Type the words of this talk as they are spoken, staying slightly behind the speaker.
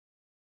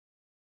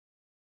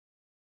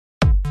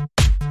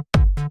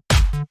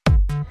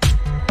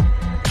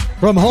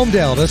From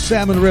Homedale to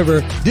Salmon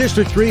River,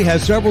 District 3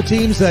 has several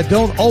teams that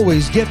don't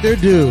always get their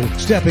due.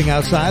 Stepping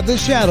outside the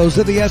shadows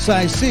of the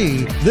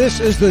SIC, this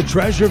is the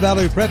Treasure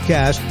Valley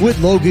Prepcast with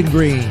Logan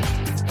Green.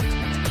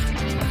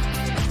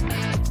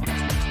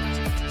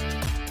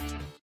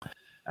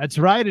 That's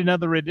right.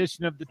 Another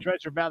edition of the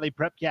Treasure Valley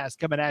Prepcast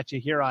coming at you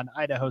here on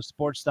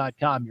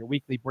idahosports.com, your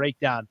weekly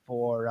breakdown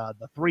for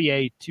the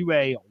 3A,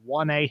 2A,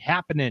 1A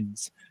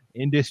happenings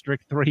in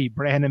District 3.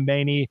 Brandon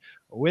Maney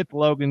with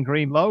Logan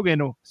Green.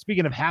 Logan,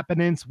 speaking of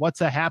happenings,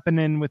 what's a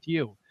happening with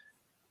you?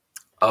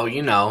 Oh,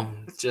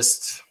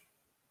 just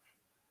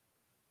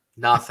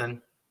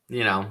nothing,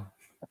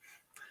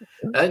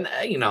 and,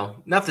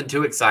 nothing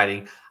too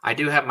exciting. I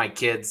do have my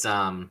kids,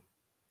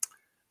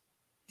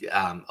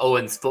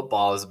 Owens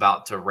football is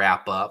about to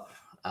wrap up.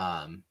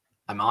 I'm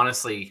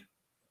honestly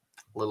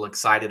a little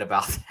excited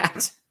about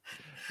that.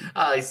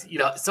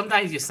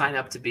 Sometimes you sign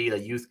up to be a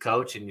youth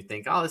coach and you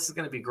think, oh, this is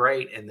going to be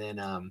great. And then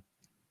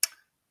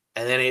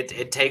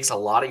it takes a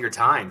lot of your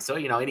time. So,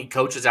 any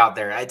coaches out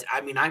there, I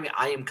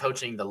am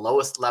coaching the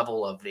lowest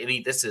level of any.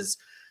 This is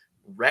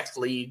rec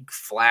league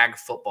flag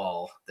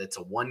football. That's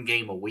a 1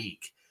 game a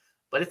week.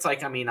 But it's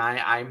like,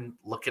 I'm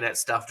looking at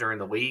stuff during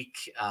the week.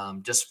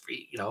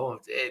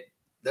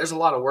 There's a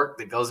lot of work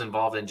that goes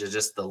involved into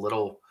just the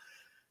little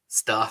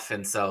stuff.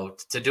 And so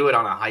to do it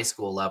on a high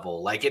school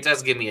level, it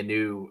does give me a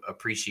new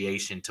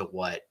appreciation to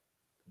what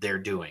they're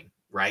doing,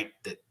 right?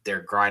 That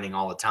they're grinding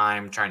all the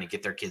time, trying to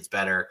get their kids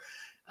better,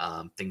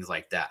 things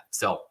like that.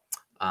 So,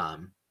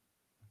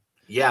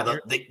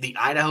 the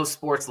Idaho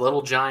Sports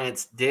Little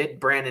Giants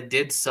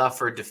did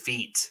suffer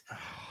defeat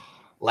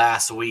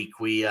last week.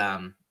 We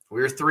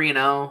were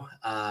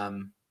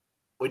 3-0.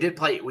 We did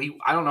play.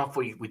 I don't know if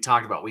we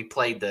talked about. We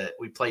played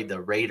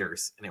the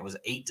Raiders, and it was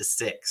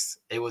 8-6.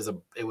 It was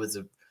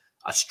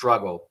a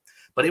struggle,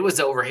 but it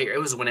was over here. It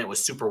was when it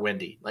was super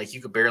windy.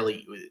 You could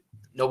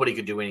nobody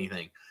could do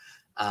anything.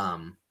 We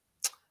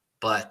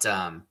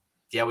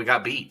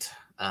got beat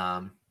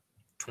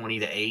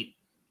 20-8.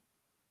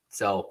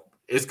 So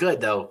it was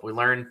good though. We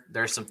learned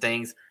there's some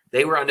things.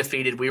 They were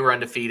undefeated. We were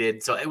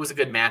undefeated. So it was a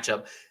good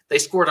matchup. They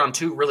scored on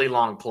 2 really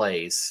long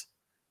plays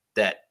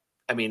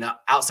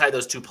outside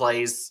those 2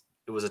 plays,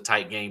 it was a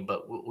tight game,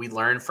 but we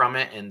learned from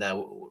it, and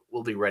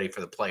we'll be ready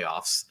for the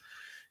playoffs,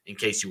 in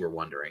case you were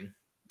wondering.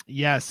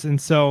 Yes, and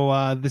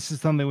so this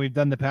is something we've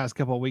done the past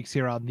couple of weeks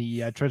here on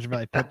the Treasure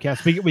Valley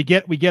Podcast.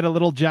 We get a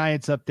little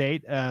Giants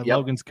update.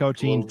 Logan's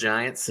coaching Little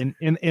Giants in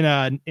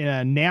a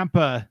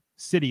Nampa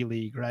City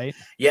League, right?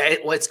 Yeah,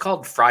 it's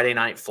called Friday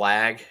Night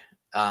Flag.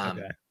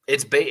 Okay.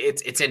 It's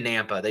in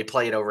Nampa. They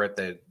play it over at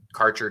the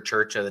Karcher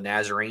Church of the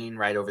Nazarene,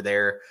 right over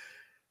there.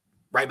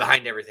 Right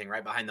behind everything,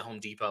 right behind the Home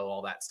Depot,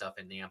 all that stuff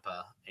in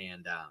Nampa.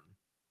 And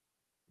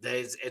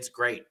it's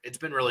great. It's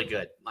been really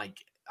good.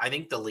 I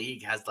think the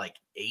league has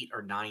 8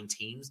 or 9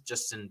 teams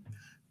just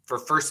for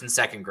first and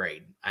second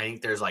grade. I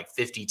think there's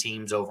 50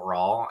 teams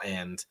overall.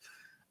 And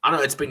I don't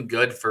know, it's been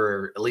good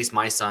for at least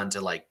my son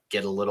to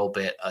get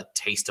a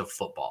taste of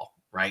football,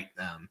 right?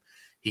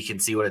 He can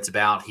see what it's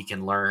about. He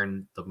can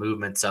learn the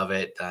movements of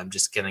it. I'm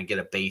just going to get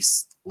a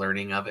base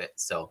learning of it.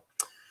 So,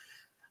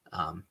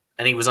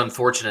 and he was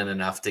unfortunate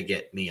enough to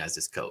get me as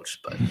his coach,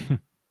 but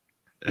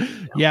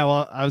yeah.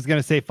 Well, I was going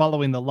to say,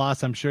 following the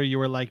loss, I'm sure you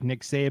were like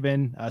Nick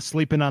Saban,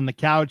 sleeping on the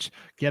couch,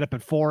 get up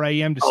at 4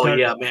 a.m. to start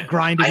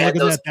grinding. I had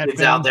those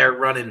kids out there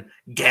running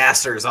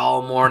gassers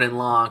all morning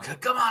long.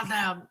 Come on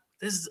now.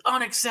 This is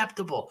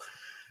unacceptable.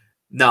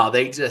 No,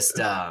 they just,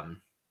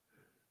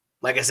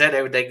 like I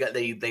said,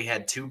 they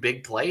had 2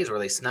 big plays where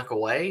they snuck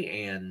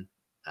away, and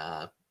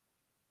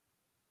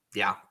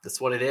that's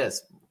what it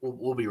is.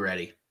 We'll be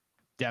ready.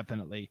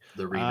 Definitely.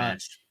 The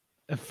rematch.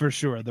 For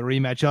sure. The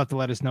rematch. You'll have to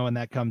let us know when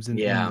that comes in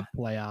the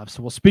playoffs.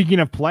 Well, speaking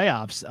of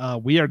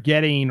playoffs, we are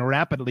getting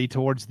rapidly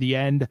towards the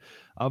end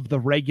of the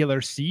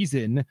regular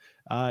season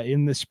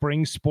in the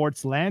spring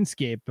sports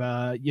landscape.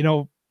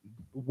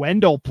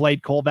 Wendell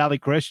played Cole Valley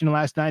Christian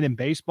last night in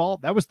baseball.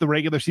 That was the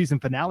regular season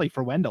finale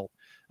for Wendell.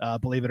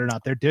 Believe it or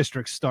not, their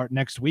districts start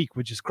next week,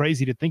 which is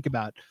crazy to think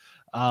about.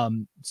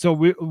 So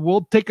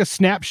we'll take a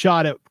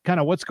snapshot at kind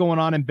of what's going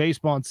on in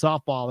baseball and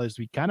softball as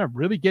we kind of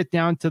really get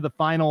down to the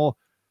final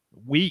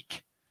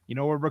week.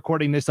 We're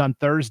recording this on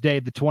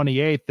Thursday, the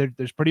 28th.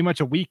 There's pretty much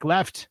a week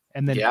left,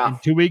 and then in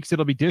 2 weeks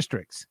it'll be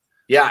districts.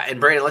 Yeah, and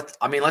Brandon,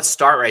 let's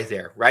start right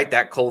there, right?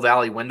 That Cole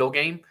Valley Wendell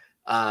game.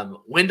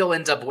 Wendell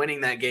ends up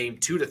winning that game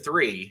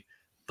 2-3,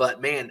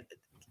 but man,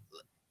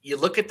 you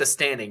look at the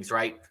standings,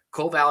 right?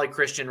 Cole Valley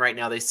Christian right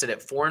now, they sit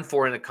at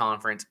 4-4 in the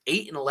conference,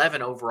 8-11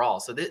 overall.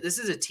 So this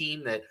is a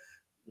team that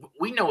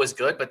we know is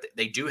good, but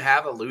they do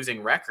have a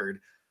losing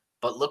record.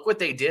 But look what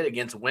they did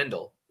against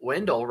Wendell.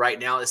 Wendell right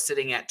now is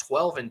sitting at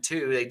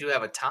 12-2. They do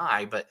have a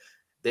tie, but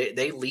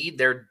they lead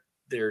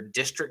their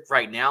district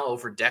right now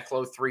over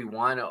Declo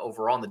 3-1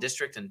 overall in the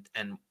district,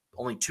 and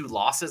only 2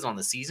 losses on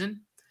the season.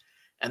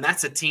 And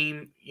that's a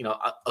team,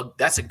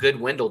 that's a good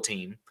Wendell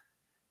team.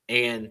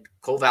 And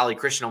Cole Valley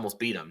Christian almost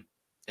beat them.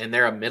 And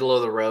they're a middle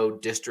of the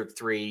road District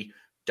 3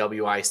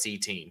 WIC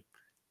team.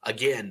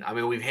 again, I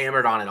mean, we've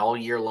hammered on it all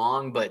year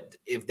long, but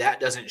if that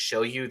doesn't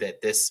show you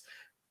that this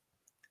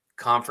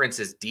conference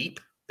is deep,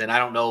 then I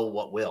don't know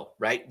what will,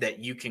 right? That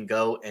you can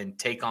go and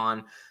take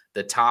on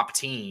the top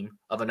team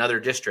of another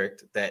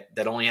district that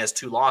only has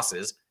 2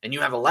 losses, and you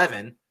have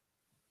 11,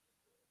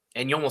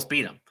 and you almost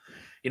beat them.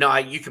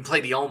 You can play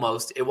the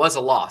almost. It was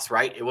a loss,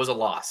 right? It was a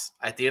loss.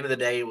 At the end of the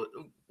day,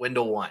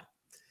 Wendell won.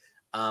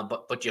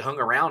 But you hung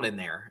around in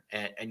there,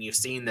 and you've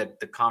seen that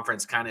the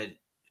conference kind of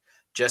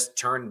just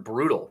turned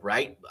brutal,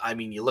 right? I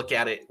mean, you look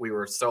at it, we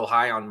were so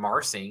high on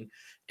Marsing,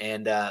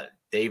 and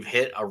they've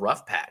hit a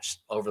rough patch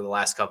over the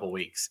last couple of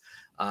weeks.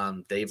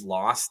 They've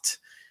lost.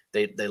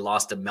 They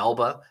lost to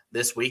Melba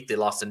this week. They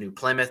lost to New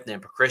Plymouth,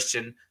 Nampa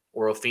Christian,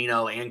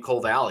 Orofino, and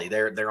Cole Valley.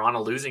 They're on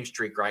a losing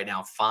streak right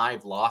now,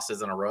 5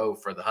 losses in a row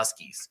for the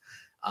Huskies.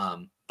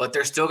 But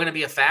they're still going to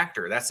be a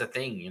factor. That's the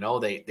thing.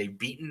 They've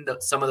beaten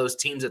some of those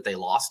teams that they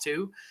lost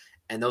to,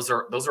 and those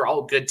are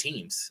all good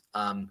teams.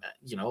 At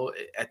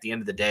the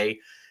end of the day,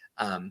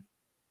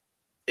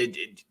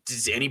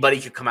 anybody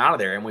could come out of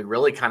there, and we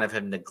really kind of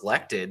have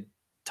neglected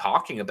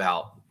talking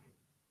about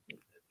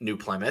New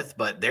Plymouth,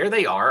 but there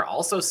they are,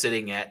 also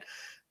sitting at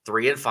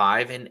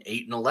 3-5 and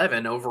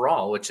 8-11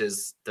 overall, which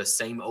is the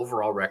same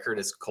overall record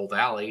as Cole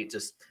Valley.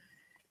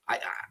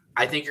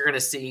 I think you're going to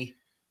see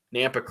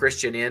Nampa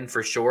Christian in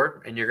for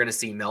sure, and you're going to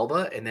see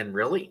Melba, and then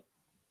really,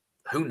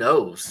 who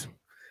knows?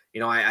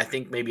 I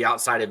think maybe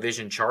outside of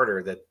Vision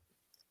Charter, that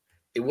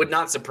it would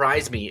not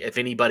surprise me if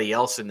anybody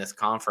else in this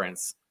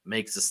conference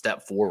makes a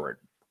step forward.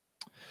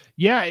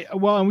 Yeah,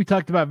 well, and we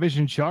talked about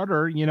Vision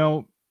Charter.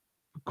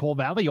 Cole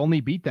Valley only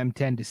beat them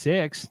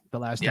 10-6 the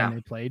last time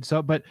they played.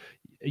 So, but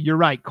you're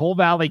right. Cole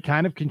Valley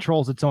kind of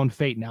controls its own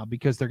fate now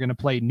because they're going to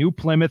play New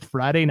Plymouth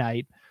Friday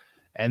night.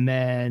 And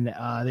then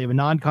they have a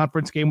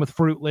non-conference game with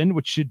Fruitland,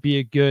 which should be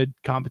a good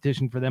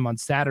competition for them on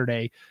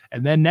Saturday.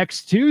 And then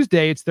next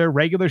Tuesday, it's their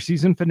regular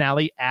season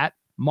finale at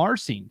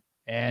Marsing.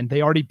 And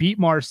they already beat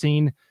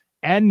Marsing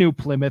and New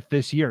Plymouth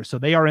this year. So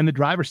they are in the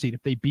driver's seat.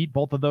 If they beat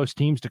both of those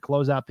teams to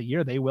close out the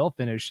year, they will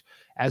finish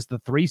as the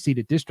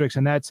 3-seeded districts.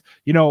 And that's,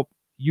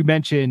 you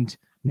mentioned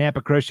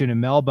Nampa Christian and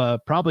Melba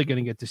probably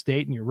going to get to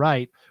state, and you're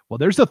right. Well,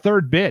 there's a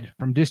third bid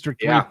from District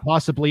 3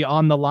 possibly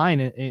on the line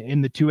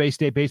in the 2A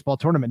state baseball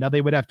tournament. Now, they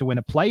would have to win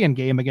a play-in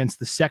game against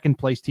the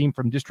second-place team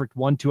from District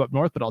 1-2 up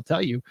north, but I'll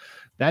tell you,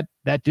 that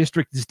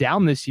district is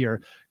down this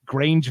year.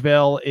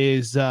 Grangeville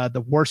is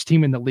the worst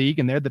team in the league,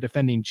 and they're the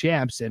defending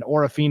champs, and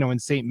Orofino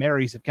and St.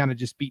 Mary's have kind of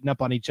just beaten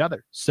up on each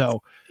other.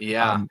 So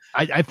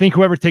I think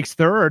whoever takes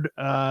third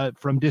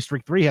from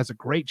District 3 has a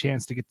great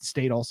chance to get to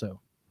state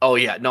also. Oh,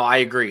 yeah. No, I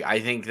agree. I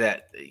think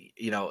that,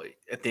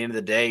 at the end of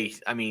the day,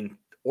 I mean,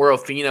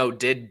 Orofino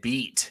did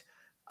beat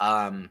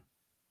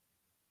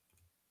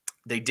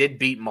they did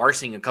beat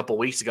Marsing a couple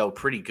weeks ago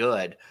pretty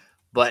good,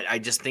 but I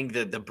just think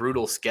that the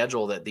brutal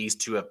schedule that these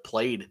two have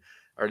played,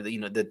 or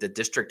that the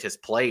district has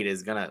played,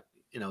 is going to,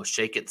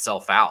 shake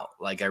itself out.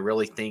 Like, I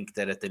really think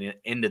that at the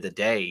end of the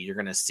day, you're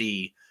going to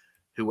see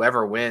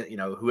whoever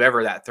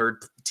whoever that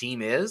third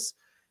team is.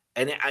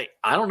 And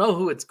I don't know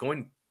who it's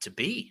going to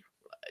be.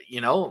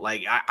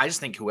 I just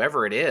think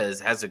whoever it is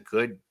has a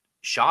good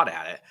shot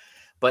at it.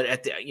 But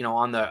at the,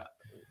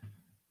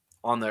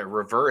 on the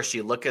reverse,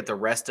 you look at the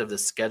rest of the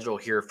schedule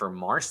here for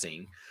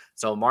Marsing.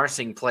 So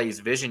Marsing plays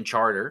Vision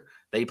Charter.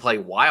 They play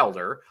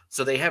Wilder.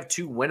 So they have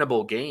 2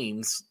 winnable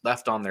games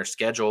left on their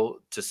schedule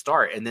to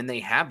start. And then they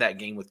have that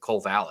game with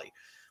Cole Valley.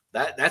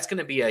 That's going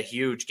to be a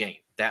huge game,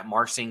 that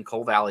Marsing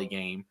Cole Valley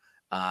game.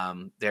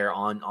 They're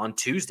on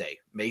Tuesday,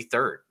 May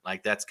 3rd.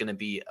 Like, that's going to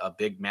be a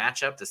big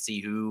matchup to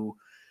see who,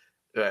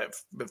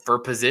 for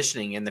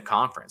positioning in the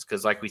conference,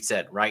 because like we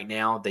said, right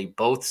now they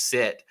both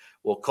sit.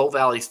 Well, Cole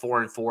Valley's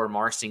 4-4,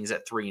 Marsing's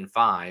at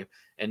 3-5,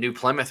 and New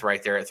Plymouth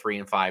right there at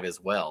 3-5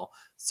 as well.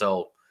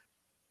 So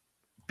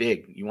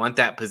big. You want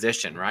that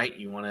position, right?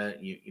 You want to,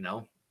 you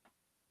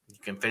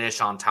can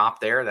finish on top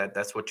there.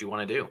 That's what you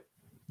want to do.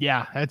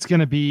 Yeah, it's going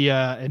to be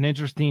an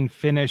interesting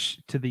finish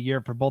to the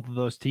year for both of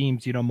those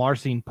teams.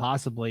 Marsing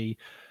possibly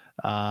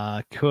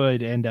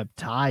could end up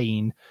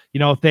tying.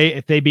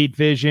 If they beat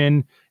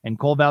Vision and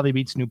Cole Valley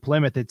beats New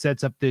Plymouth, it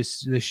sets up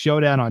this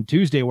showdown on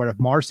Tuesday where if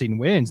Marsing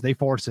wins, they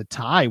force a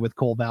tie with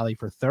Cole Valley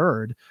for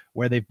third,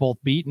 where they've both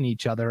beaten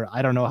each other.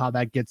 I don't know how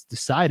that gets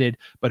decided,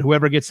 but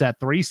whoever gets that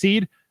 3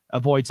 seed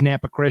avoids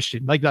Nampa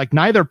Christian. Like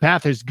neither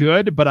path is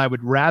good, but I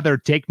would rather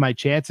take my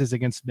chances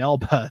against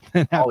Melba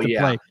than have to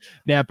play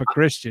Nampa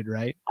Christian,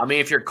 right? I mean,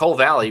 if you're Cole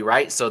Valley,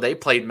 right? So they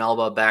played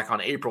Melba back on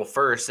April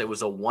 1st. It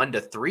was a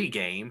 1-3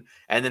 game,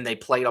 and then they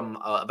played them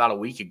about a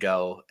week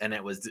ago, and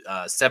it was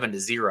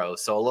 7-0.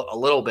 So a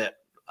little bit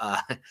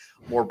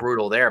more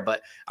brutal there.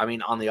 But I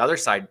mean, on the other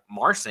side,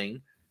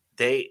 Marsing,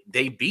 they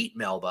beat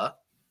Melba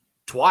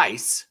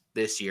twice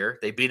this year.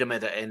 They beat them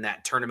in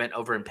that tournament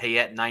over in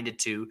Payette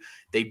 9-2.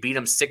 They beat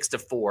them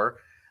 6-4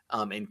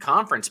 in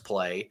conference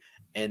play,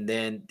 and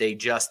then they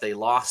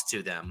lost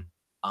to them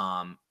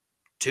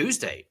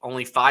Tuesday,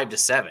 only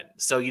 5-7.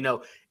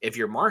 So if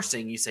you're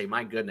Marsing, you say,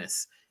 my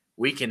goodness,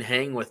 we can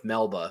hang with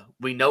Melba.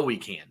 We know we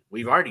can.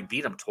 We've already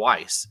beat them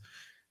twice.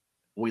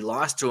 We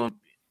lost to them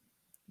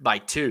by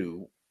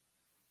 2,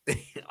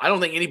 I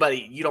don't think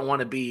you don't want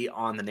to be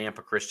on the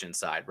Nampa Christian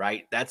side,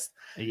 right? That's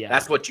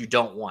what you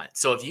don't want.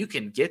 So if you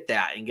can get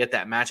that and get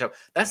that matchup,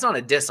 that's not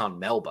a diss on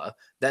Melba.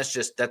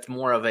 That's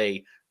more of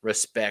a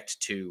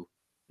respect to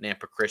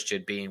Nampa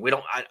Christian being,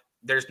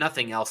 there's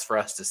nothing else for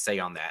us to say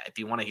on that. If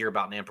you want to hear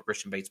about Nampa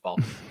Christian baseball,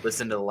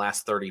 listen to the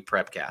last 30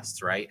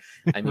 Prepcasts, right?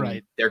 I mean,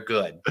 right. They're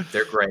good.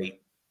 They're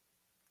great.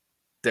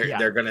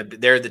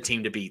 They're the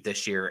team to beat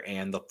this year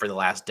and for the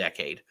last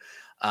decade.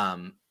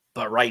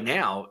 But right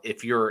now,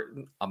 if you're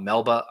a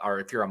Melba or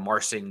if you're a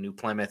Marsing, New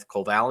Plymouth,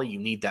 Coal Valley, you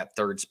need that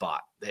third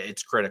spot.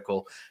 It's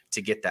critical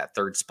to get that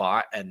third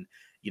spot. And,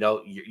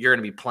 you're going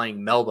to be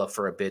playing Melba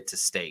for a bid to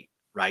state,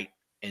 right?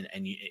 And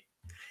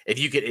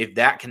if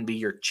that can be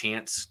your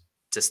chance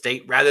to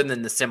state rather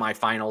than the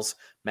semifinals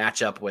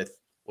matchup with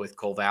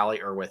Coal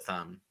Valley or with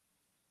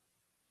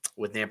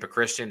Nampa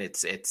Christian, it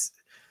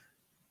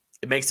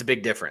makes a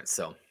big difference.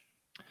 So.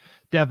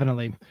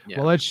 Definitely. Yeah.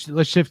 Well,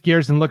 let's shift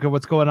gears and look at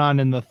what's going on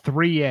in the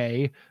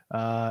 3A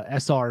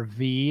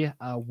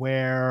SRV,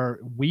 where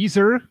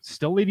Weiser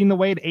still leading the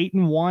way at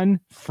 8-1,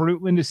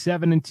 Fruitland is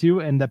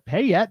 7-2, and the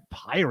Payette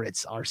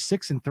Pirates are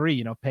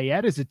 6-3.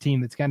 Payette is a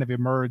team that's kind of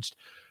emerged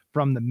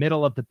from the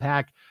middle of the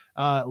pack.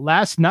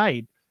 Last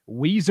night,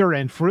 Weiser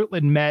and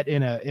Fruitland met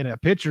in a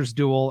pitcher's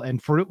duel,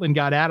 and Fruitland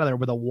got out of there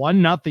with a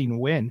 1-0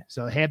 win.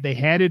 So they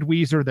handed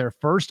Weiser their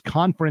first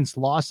conference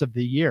loss of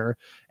the year.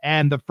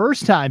 And the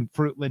first time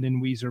Fruitland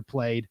and Weiser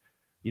played,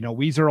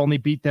 Weiser only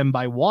beat them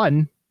by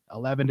 1,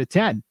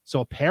 11-10. So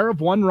a pair of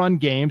 1-run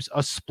games,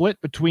 a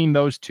split between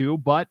those two,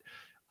 but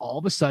all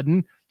of a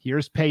sudden,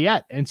 here's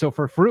Payette. And so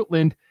for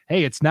Fruitland,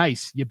 hey, it's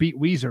nice. You beat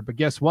Weiser, but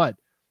guess what?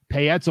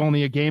 Payette's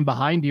only a game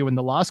behind you in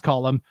the loss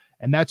column,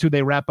 and that's who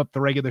they wrap up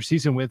the regular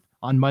season with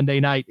on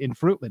Monday night in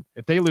Fruitland.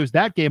 If they lose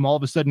that game, all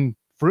of a sudden,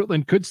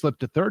 Fruitland could slip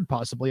to third,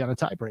 possibly on a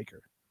tiebreaker.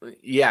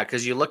 Yeah,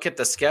 because you look at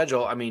the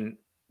schedule. I mean,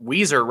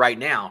 Weiser right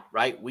now,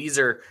 right?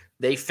 Weiser,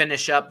 they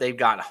finish up. They've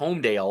got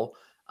Homedale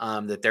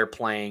that they're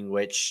playing,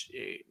 which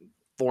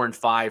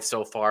 4-5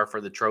 so far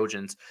for the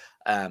Trojans.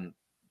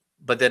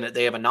 But then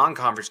they have a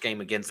non-conference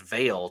game against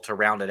Vail to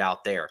round it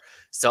out there.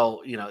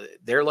 So,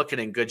 they're looking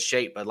in good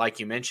shape. But like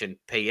you mentioned,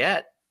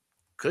 Payette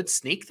could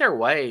sneak their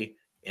way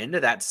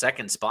into that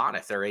second spot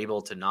if they're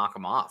able to knock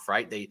them off,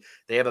 right? They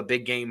have a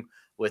big game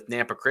with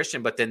Nampa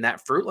Christian, but then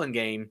that Fruitland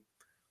game,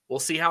 we'll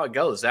see how it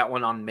goes. That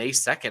one on May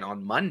 2nd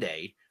on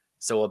Monday.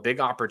 So a big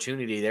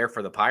opportunity there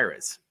for the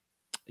Pirates.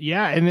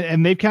 Yeah,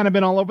 and they've kind of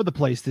been all over the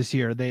place this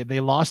year. They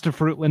lost to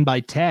Fruitland by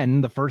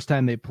 10 the first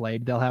time they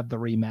played. They'll have the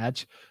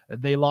rematch.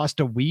 They lost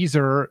to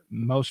Weiser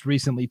most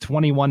recently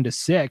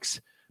 21-6,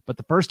 but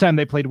the first time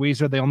they played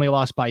Weiser, they only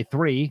lost by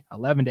 3,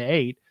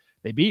 11-8.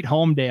 They beat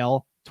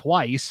Homedale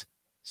twice,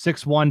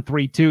 6-1,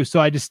 3-2.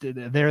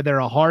 So they're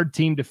a hard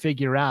team to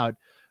figure out,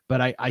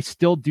 but I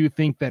still do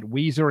think that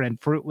Weiser and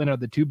Fruitland are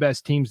the two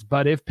best teams.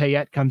 But if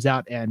Payette comes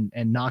out and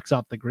knocks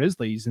off the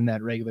Grizzlies in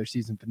that regular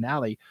season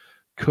finale,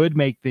 could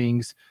make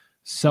things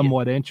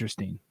somewhat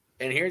interesting.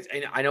 And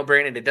I know,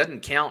 Brandon, it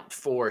doesn't count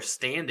for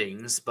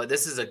standings, but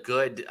this is a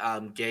good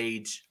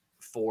gauge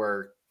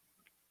for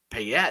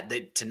Payette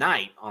that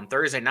tonight on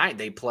Thursday night,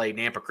 they play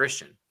Nampa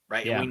Christian,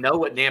 right? Yeah. And we know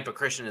what Nampa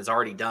Christian has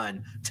already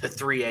done to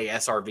 3A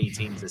SRV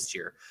teams this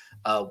year.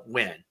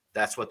 Win.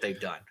 That's what they've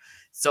done.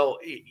 So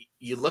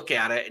you look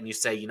at it and you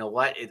say, you know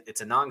what?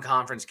 It's a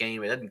non-conference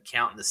game. It doesn't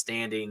count in the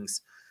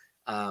standings.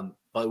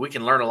 But we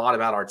can learn a lot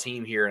about our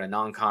team here in a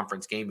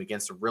non-conference game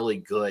against a really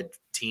good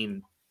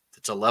team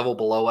that's a level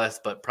below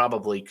us, but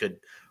probably could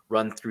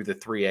run through the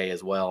 3A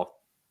as well,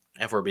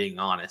 if we're being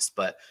honest.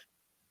 But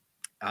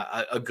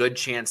a good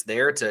chance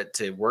there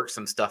to work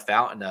some stuff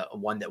out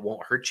and one that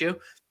won't hurt you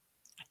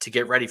to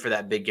get ready for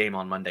that big game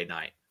on Monday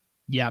night.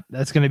 Yeah,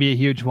 that's going to be a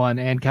huge one,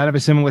 and kind of a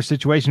similar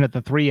situation at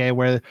the 3A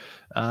where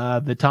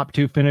the top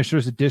two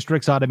finishers of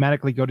districts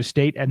automatically go to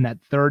state, and that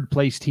third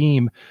place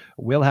team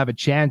will have a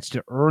chance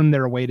to earn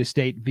their way to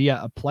state via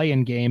a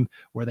play-in game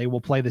where they will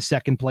play the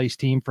second place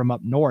team from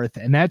up north.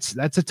 And that's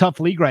a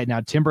tough league right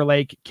now.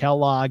 Timberlake,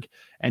 Kellogg,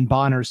 and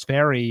Bonners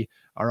Ferry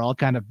are all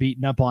kind of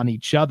beating up on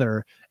each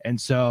other.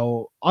 And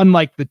so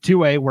unlike the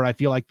 2A, where I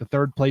feel like the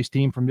third place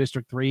team from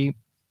District 3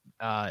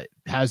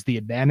 has the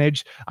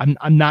advantage,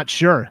 I'm not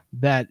sure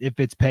that if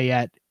it's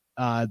Payette,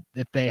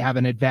 if they have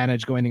an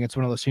advantage going against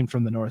one of those teams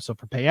from the north. So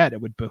for Payette,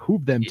 it would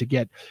behoove them to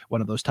get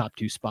one of those top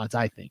two spots,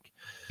 I think.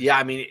 Yeah,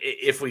 I mean,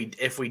 if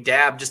we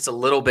dab just a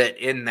little bit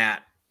in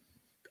that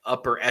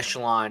upper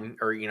echelon,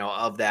 or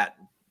of that,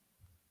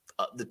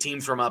 the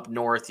teams from up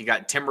north, you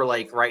got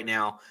Timberlake right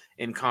now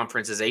in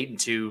conference is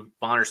 8-2,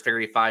 Bonners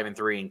Ferry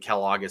 5-3, and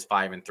Kellogg is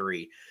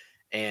 5-3.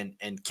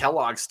 And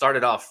Kellogg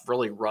started off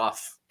really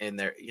rough in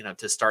their,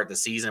 to start the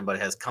season, but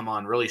has come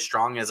on really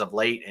strong as of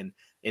late. And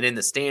in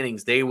the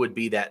standings, they're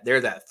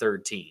that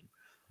third team,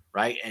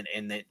 right?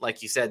 And they,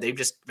 like you said, they've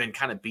just been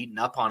kind of beating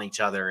up on each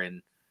other.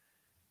 And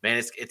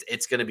man,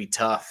 it's going to be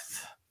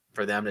tough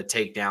for them to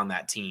take down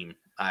that team,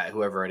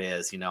 whoever it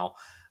is.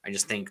 I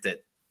just think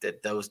that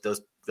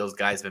those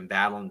guys have been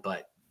battling,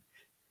 but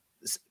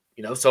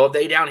so have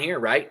they down here,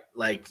 right?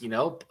 Like,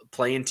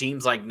 playing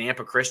teams like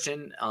Nampa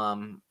Christian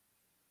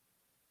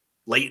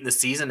late in the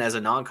season as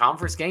a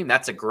non-conference game.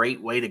 That's a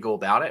great way to go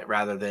about it,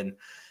 rather than,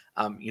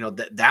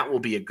 that will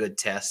be a good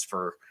test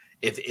for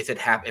if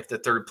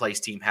the third place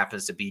team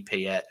happens to be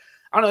Payette.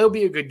 I don't know. It'll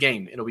be a good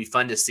game. It'll be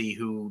fun to see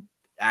who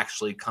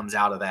actually comes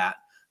out of that,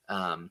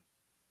 and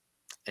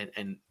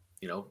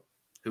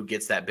who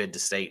gets that bid to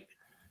state.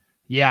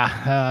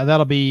 Yeah,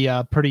 that'll be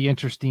pretty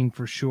interesting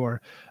for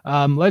sure.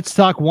 Let's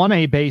talk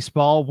 1A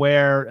baseball,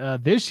 where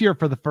this year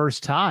for the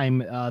first time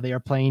they are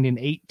playing an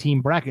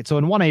 8-team bracket. So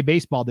in 1A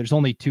baseball, there's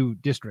only 2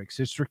 districts: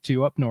 District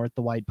 2 up north,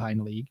 the White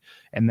Pine League,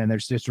 and then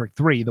there's District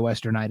 3, the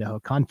Western Idaho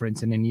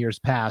Conference. And in years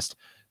past,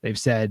 they've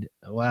said,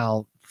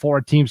 well, 4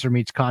 teams from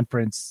each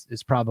conference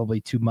is probably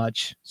too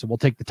much, so we'll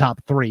take the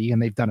top 3. And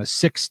they've done a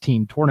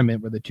 6-team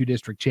tournament where the 2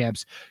 district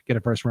champs get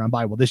a first round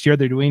bye. Well, this year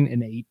they're doing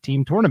an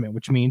 8-team tournament,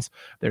 which means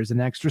there's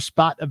an extra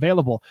spot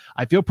available.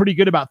 I feel pretty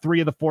good about 3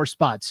 of the 4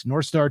 spots: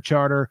 North Star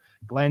Charter,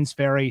 Glens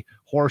Ferry,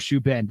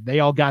 Horseshoe Bend. They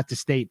all got to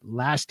state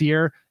last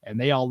year, and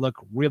they all look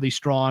really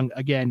strong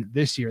again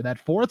this year.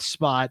 That 4th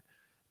spot,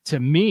 to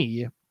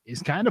me,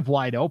 is kind of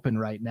wide open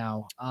right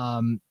now.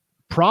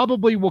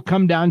 Probably will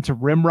come down to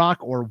Rimrock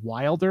or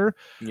Wilder.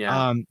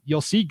 Yeah.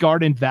 You'll see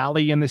Garden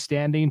Valley in the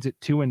standings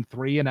at 2 and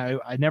 3. And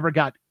I never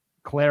got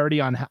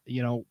clarity on how,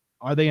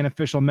 are they an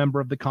official member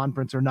of the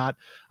conference or not?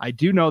 I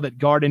do know that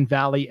Garden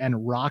Valley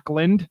and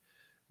Rockland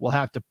will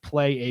have to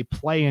play a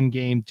play-in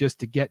game just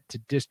to get to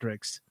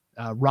districts.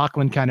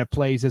 Rockland kind of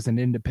plays as an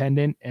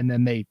independent, and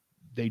then they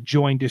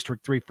join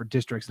District 3 for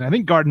districts. And I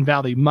think Garden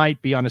Valley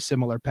might be on a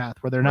similar path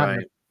where they're not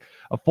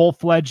a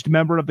full-fledged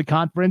member of the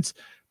conference,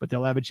 but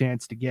they'll have a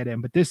chance to get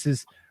in. But this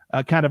is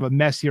kind of a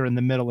mess here in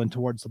the middle and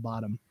towards the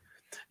bottom.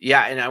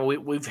 Yeah, and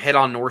we've hit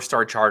on North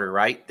Star Charter,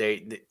 right?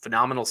 They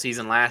phenomenal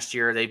season last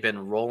year. They've been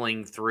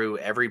rolling through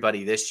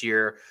everybody this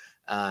year.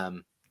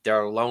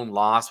 Their lone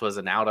loss was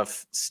an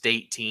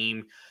out-of-state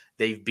team.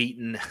 They've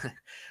beaten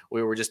 –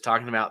 we were just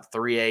talking about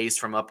 3As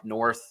from up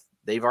north.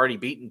 They've already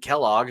beaten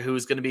Kellogg,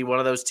 who's going to be one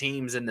of those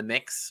teams in the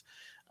mix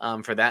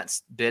for that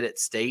bid at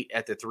state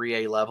at the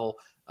 3A level.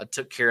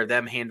 Took care of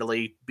them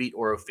handily, beat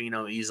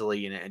Orofino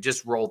easily, and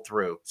just rolled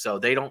through. So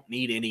they don't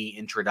need any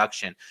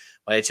introduction.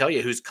 But I tell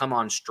you, who's come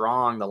on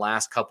strong the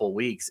last couple of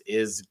weeks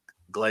is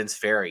Glens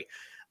Ferry.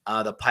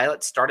 The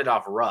Pilots started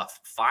off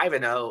rough,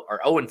 5-0 or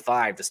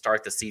 0-5 to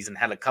start the season.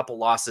 Had a couple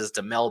losses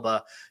to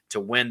Melba, to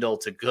Wendell,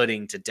 to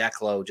Gooding, to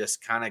Declo.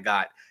 Just kind of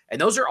got, and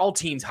those are all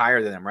teams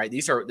higher than them, right?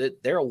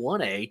 They're a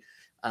 1A.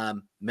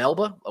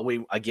 Melba,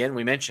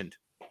 we mentioned,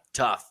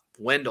 tough.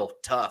 Wendell,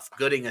 tough.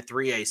 Gooding, a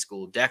 3A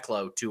school.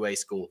 Declo, 2A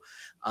school.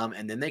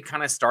 And then they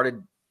kind of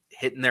started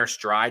hitting their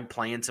stride,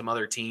 playing some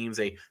other teams.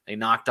 They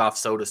knocked off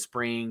Soda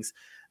Springs.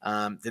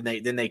 Then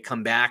they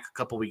come back a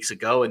couple weeks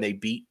ago and they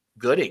beat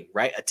Gooding,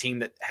 right? A team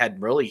that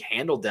had really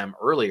handled them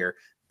earlier.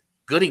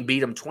 Gooding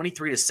beat them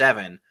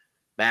 23-7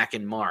 back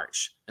in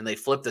March, and they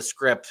flipped the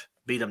script,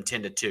 beat them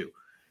 10-2,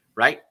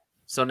 right?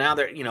 So now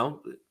they're,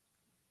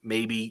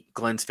 maybe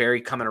Glens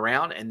Ferry coming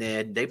around, and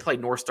then they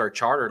played North Star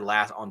Charter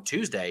on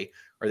Tuesday,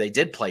 or they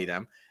did play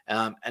them,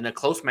 and a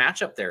close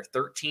matchup there,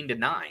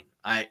 13-9.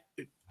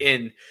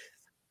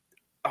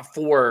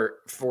 For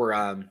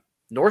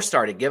North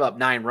Star to give up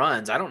 9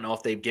 runs, I don't know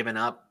if they've given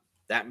up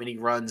that many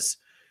runs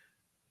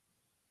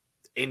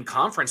in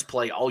conference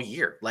play all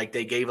year. Like,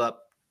 they gave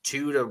up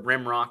 2 to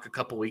Rimrock a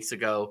couple weeks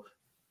ago,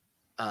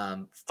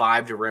 5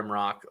 to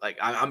Rimrock. Like,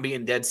 I'm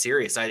being dead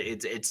serious.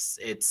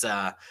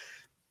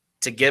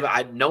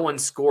 No one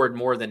scored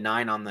more than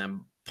 9 on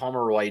them.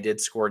 Pomeroy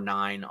did score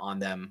 9 on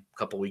them a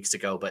couple weeks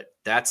ago, but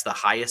that's the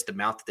highest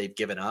amount that they've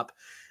given up.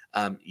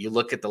 You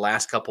look at the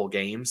last couple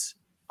games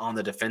on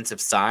the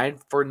defensive side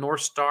for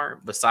North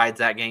Star. Besides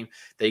that game,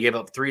 they gave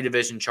up 3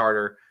 Division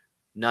Charter,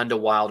 none to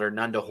Wilder,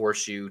 none to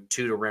Horseshoe,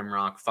 2 to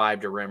Rimrock,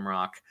 5 to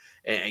Rimrock.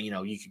 And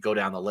you could go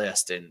down the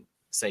list and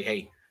say,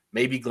 hey,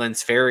 maybe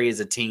Glens Ferry is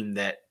a team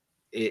that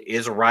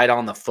is right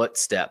on the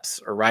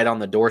footsteps, or right on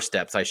the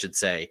doorsteps, I should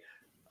say,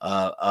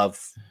 of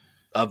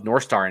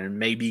North Star, and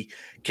maybe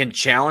can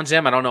challenge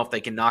them. I don't know if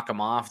they can knock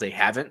them off. They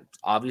haven't,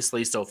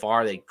 obviously, so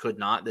far. They could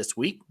not this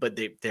week, but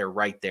they're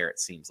right there, it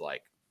seems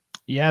like.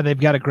 Yeah, they've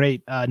got a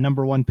great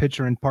number 1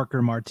 pitcher in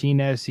Parker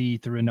Martinez. He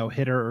threw a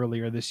no-hitter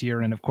earlier this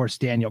year. And, of course,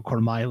 Daniel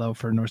Cormilo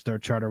for North Star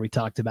Charter we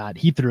talked about.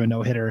 He threw a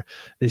no-hitter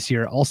this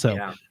year also.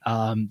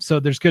 Yeah. So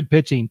there's good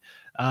pitching.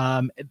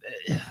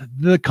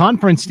 The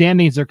conference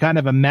standings are kind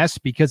of a mess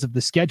because of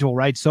the schedule,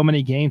 right? So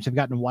many games have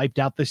gotten wiped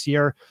out this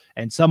year,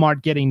 and some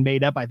aren't getting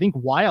made up. I think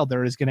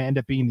Wilder is going to end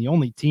up being the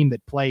only team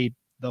that played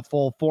the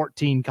full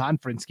 14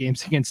 conference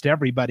games against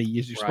everybody.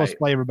 You're supposed to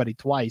play everybody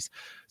twice.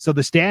 So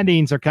the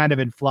standings are kind of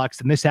in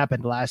flux, and this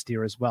happened last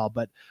year as well.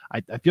 But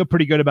I feel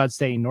pretty good about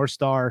saying North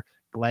Star,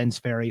 Glens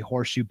Ferry,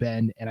 Horseshoe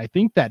Bend. And I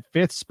think that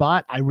 5th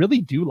spot, I really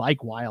do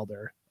like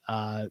Wilder.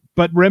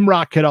 But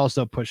Rimrock could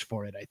also push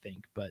for it, I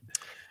think. But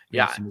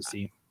yeah, we'll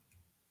see.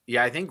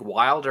 Yeah, I think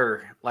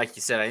Wilder, like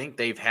you said, I think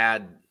they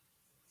had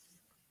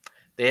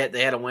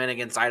a win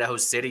against Idaho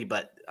City,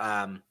 but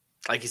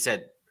like you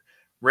said,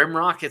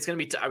 Rimrock, it's going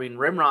to be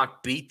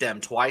Rimrock beat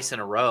them twice in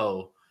a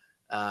row.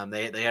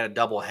 They had a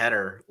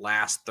doubleheader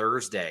last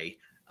Thursday.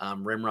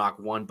 Rimrock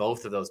won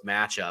both of those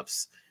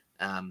matchups.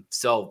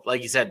 So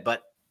like you said,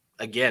 but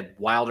again,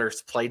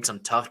 Wilder's played some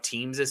tough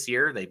teams this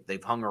year.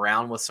 They've hung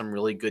around with some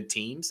really good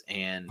teams,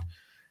 and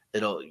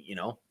it'll,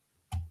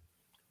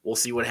 we'll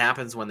see what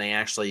happens when they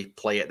actually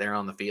play it there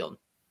on the field.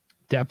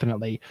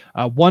 Definitely.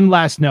 One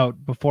last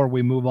note before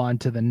we move on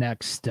to the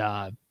next,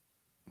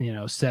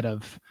 set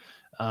of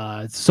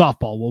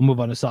softball. We'll move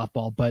on to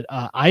softball, but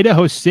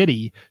Idaho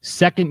City,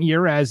 second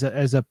year as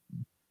a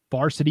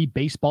varsity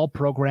baseball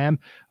program.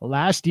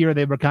 Last year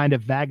they were kind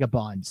of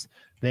vagabonds.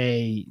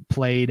 They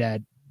played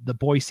at the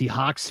Boise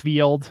Hawks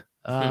field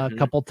a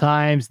couple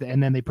times,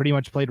 and then they pretty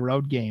much played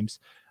road games,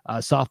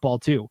 softball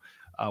too.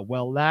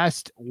 Well,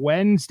 last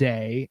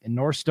Wednesday,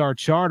 North Star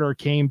Charter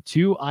came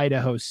to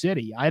Idaho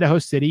City. Idaho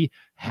City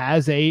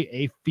has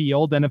a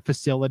field and a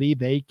facility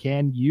they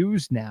can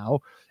use now,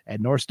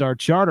 and North Star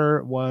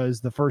Charter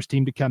was the first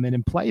team to come in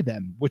and play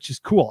them, which is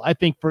cool. I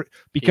think for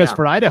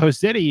Idaho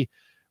City,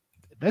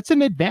 that's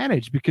an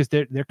advantage because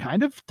they're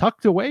kind of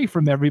tucked away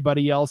from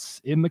everybody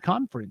else in the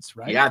conference,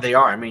 right? Yeah, they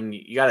are. I mean,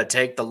 you got to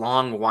take the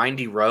long,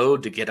 windy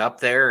road to get up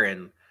there,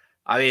 and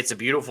I mean, it's a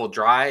beautiful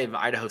drive.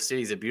 Idaho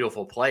City is a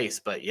beautiful place,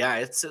 but yeah,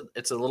 it's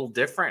a little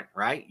different,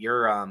 right?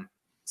 You're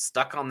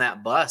stuck on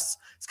that bus.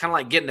 It's kind of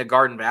like getting to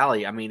Garden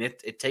Valley. I mean,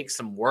 it takes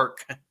some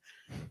work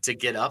to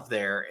get up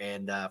there,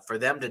 and for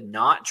them to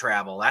not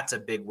travel, that's a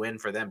big win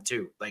for them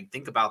too. Like,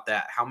 think about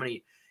that.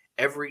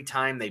 Every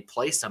time they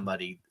play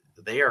somebody,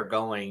 they are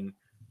going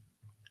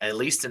at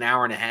least an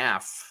hour and a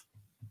half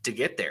to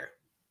get there.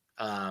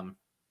 And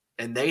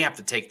they have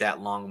to take that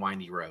long,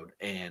 windy road,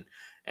 and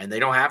they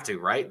don't have to,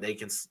 right? They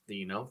can,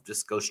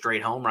 just go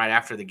straight home right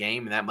after the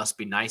game, and that must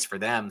be nice for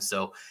them.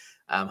 So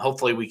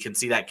hopefully we can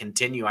see that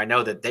continue. I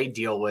know that they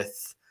deal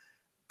with,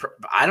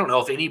 I don't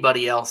know if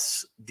anybody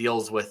else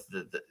deals with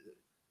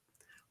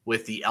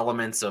the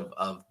elements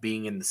of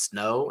being in the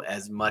snow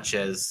as much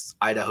as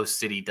Idaho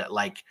City,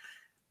 like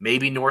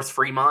maybe North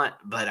Fremont,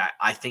 but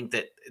I think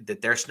that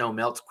their snow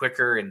melts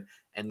quicker,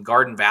 and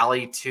Garden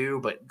Valley too,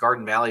 but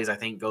Garden Valley's, I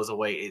think, goes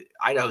away.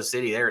 Idaho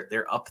City,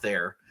 they're up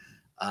there.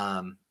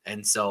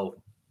 And so,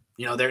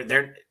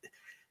 they're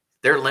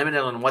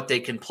limited on what they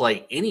can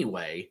play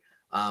anyway,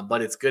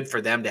 but it's good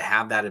for them to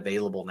have that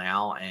available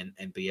now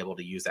and be able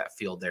to use that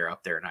field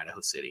up there in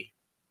Idaho City.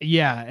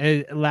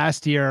 Yeah.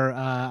 Last year,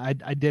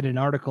 I did an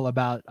article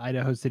about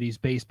Idaho City's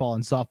baseball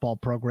and softball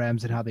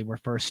programs and how they were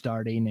first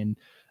starting. And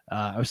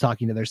I was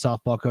talking to their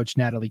softball coach,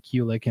 Natalie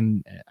Kulik,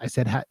 and I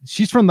said,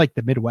 she's from like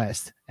the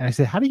Midwest. And I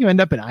said, how do you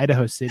end up in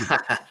Idaho City?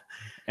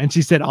 And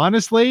she said,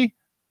 honestly,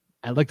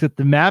 I looked at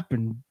the map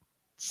and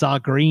saw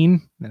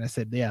green, and I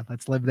said, yeah,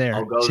 let's live there.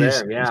 I'll go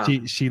there. Yeah.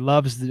 She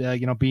loves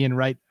being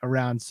right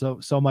around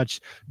so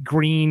much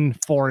green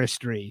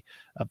forestry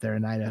up there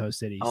in Idaho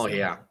City. Oh, so,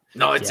 yeah.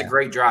 No, it's a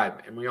great drive.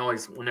 And we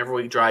always, whenever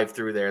we drive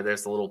through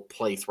there's a little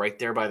place right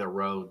there by the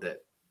road that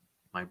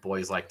my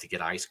boys like to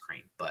get ice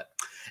cream, but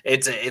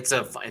it's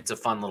a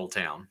fun little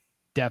town.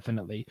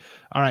 Definitely.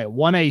 All right.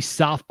 1A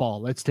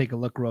softball. Let's take a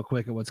look real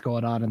quick at what's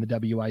going on in the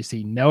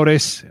WIC.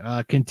 Notice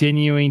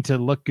continuing to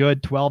look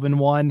good,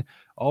 12-1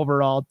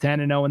 overall,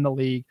 10-0 in the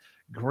league.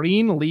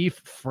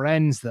 Greenleaf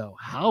Friends, though.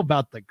 How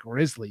about the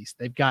Grizzlies?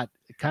 They've got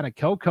kind of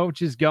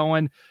co-coaches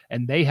going,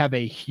 and they have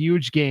a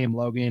huge game,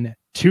 Logan,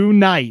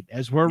 tonight.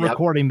 As we're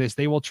recording this,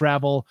 they will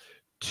travel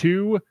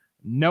to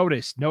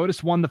Notice.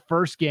 Notice won the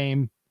first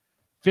game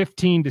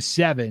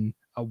 15-7.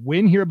 A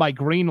win here by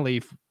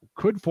Greenleaf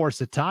could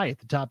force a tie at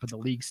the top of the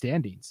league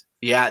standings.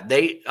 Yeah,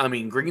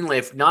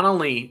 Greenleaf, not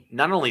only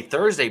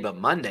Thursday, but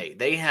Monday,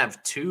 they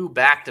have two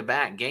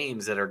back-to-back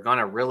games that are going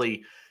to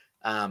really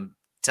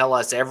tell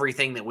us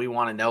everything that we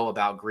want to know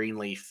about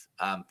Greenleaf,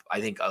 I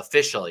think,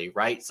 officially,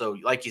 right? So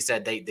like you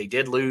said, they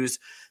did lose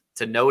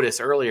to Notice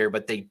earlier,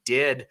 but they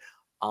did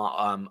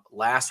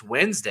last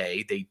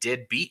Wednesday, they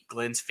did beat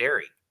Glens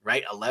Ferry,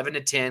 right?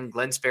 11-10.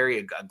 Glens Ferry,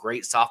 a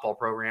great softball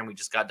program. We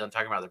just got done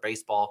talking about their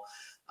baseball.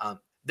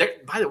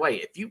 By the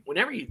way,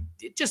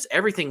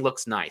 everything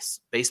looks nice,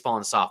 baseball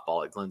and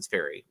softball at Glens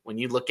Ferry. When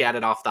you look at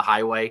it off the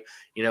highway,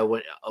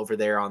 over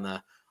there on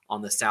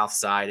the south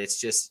side,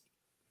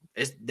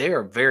 they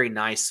are very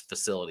nice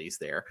facilities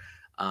there.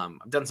 I've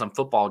done some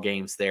football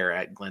games there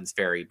at Glens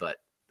Ferry, but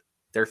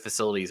their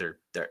facilities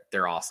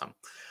they're awesome.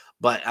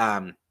 But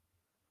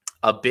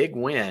a big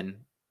win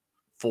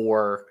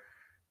for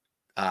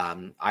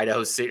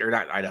Idaho City, or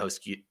not Idaho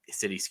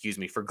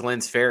City, for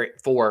Glens Ferry,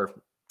 for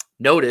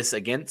Notice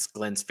against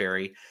Glens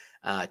Ferry,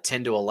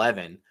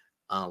 10-11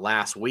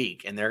 last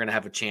week, and they're going to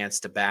have a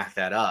chance to back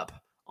that up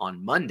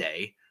on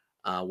Monday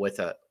with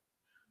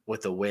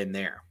a win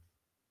there.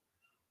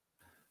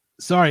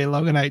 Sorry,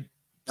 Logan,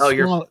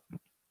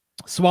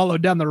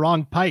 swallowed down the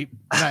wrong pipe.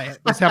 I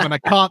was having a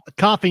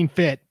coughing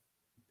fit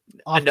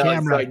off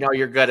camera. No,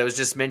 you're good. I was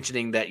just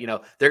mentioning that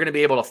they're going to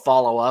be able to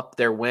follow up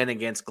their win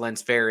against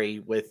Glens Ferry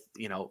with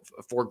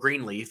for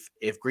Greenleaf,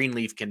 if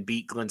Greenleaf can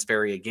beat Glens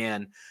Ferry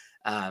again.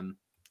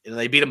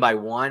 They beat them by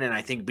 1, and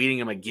I think beating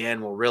them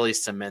again will really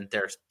cement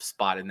their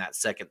spot in that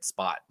second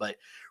spot. But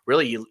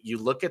really, you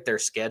look at their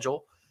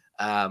schedule.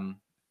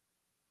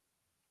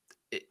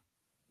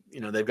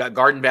 They've got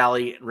Garden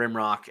Valley,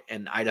 Rimrock,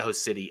 and Idaho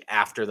City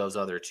after those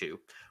other two,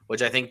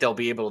 which I think they'll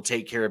be able to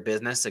take care of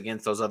business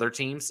against those other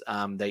teams.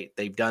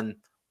 They've done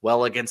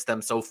well against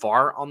them so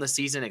far on the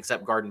season,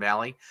 except Garden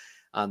Valley.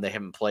 They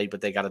haven't played, but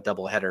they got a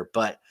doubleheader.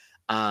 But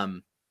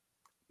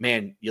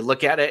man, you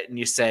look at it and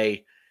you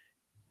say,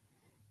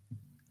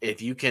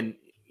 if you can,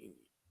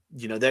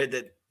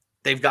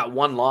 they've got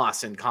 1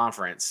 loss in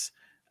conference.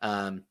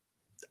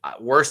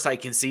 Worst I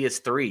can see is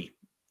 3.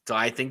 So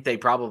I think they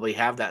probably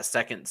have that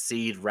second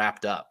seed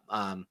wrapped up.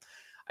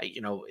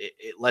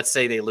 Let's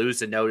say they lose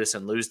to Notus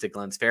and lose to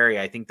Glenns Ferry.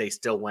 I think they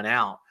still went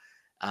out.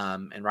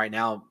 And right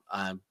now,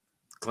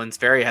 Glenns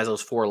Ferry has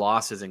those 4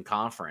 losses in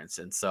conference.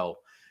 And so,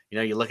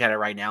 you look at it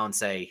right now and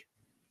say,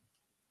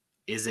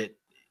 is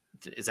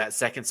that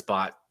second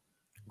spot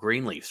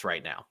Greenleaf's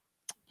right now?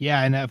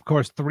 Yeah. And of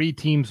course, 3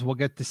 teams will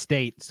get to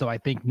state. So I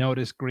think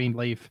Notus,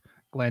 Greenleaf,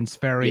 Glenns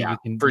Ferry. Yeah,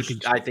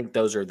 I think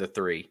those are the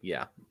 3.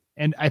 Yeah.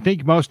 And I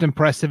think most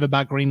impressive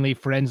about Greenleaf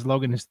Friends,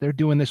 Logan, is they're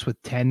doing this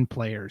with 10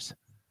 players.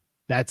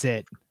 That's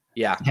it.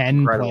 Yeah.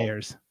 10 incredible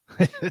players.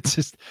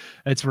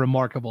 It's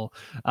remarkable.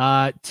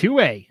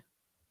 2A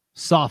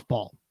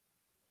softball.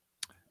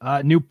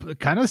 New,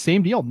 kind of the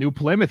same deal. New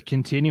Plymouth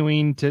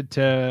continuing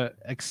to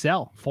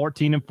excel.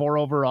 14-4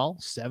 overall,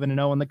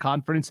 7-0 in the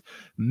conference.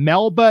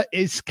 Melba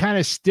is kind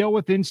of still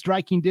within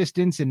striking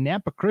distance, and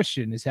Nampa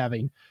Christian is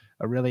having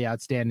a really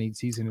outstanding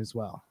season as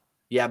well.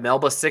 Yeah,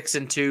 Melba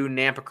 6-2,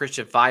 Nampa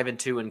Christian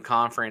 5-2 in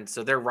conference.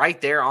 So they're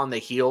right there on the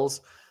heels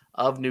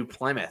of New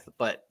Plymouth.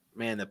 But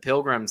man, the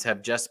Pilgrims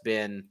have just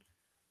been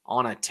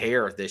on a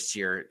tear this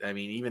year. I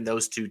mean, even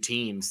those 2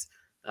 teams,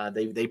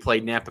 they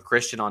played Nampa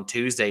Christian on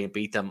Tuesday and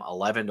beat them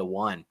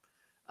 11-1.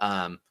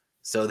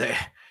 So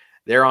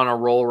they're on a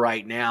roll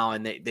right now,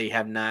 and they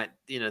have not.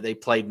 They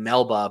played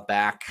Melba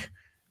back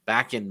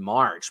in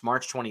March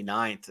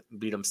 29th,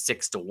 beat them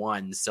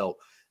 6-1. So.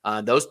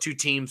 Those 2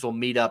 teams will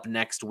meet up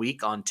next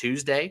week on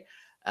Tuesday.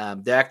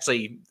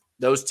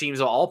 Those teams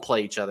will all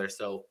play each other.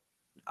 So,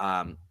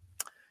 New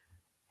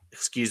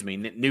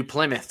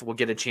Plymouth will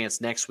get a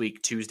chance next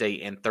week,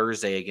 Tuesday and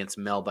Thursday, against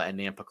Melba and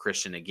Nampa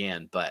Christian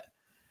again. But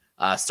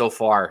so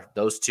far,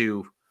 those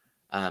 2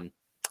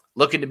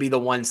 looking to be the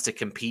ones to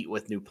compete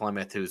with New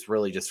Plymouth, who's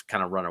really just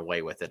kind of run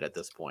away with it at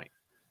this point.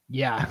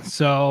 Yeah,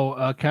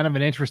 so kind of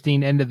an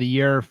interesting end of the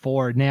year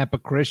for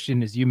Nampa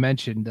Christian. As you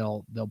mentioned,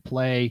 they'll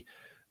play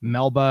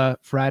Melba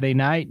Friday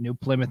night, New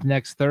Plymouth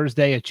next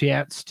Thursday, a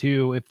chance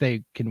to, if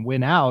they can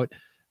win out,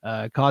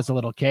 cause a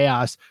little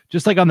chaos.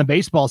 Just like on the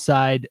baseball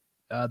side,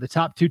 the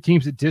top 2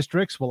 teams at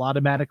districts will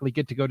automatically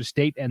get to go to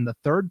state, and the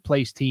 3rd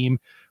place team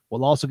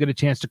will also get a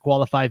chance to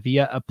qualify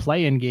via a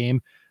play-in game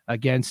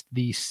against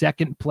the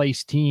 2nd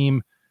place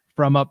team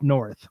from up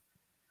north.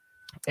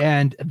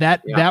 And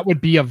that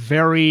would be a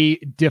very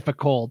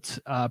difficult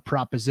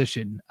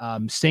proposition.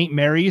 St.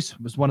 Mary's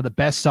was one of the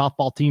best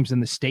softball teams in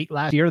the state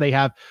last year. They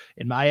have,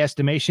 in my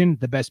estimation,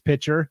 the best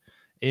pitcher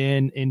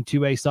in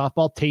 2A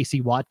softball, Tacey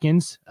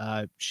Watkins.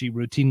 She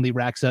routinely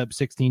racks up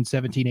 16,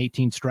 17,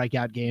 18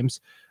 strikeout games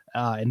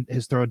and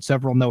has thrown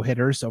several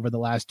no-hitters over the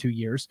last 2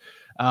 years.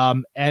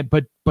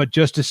 But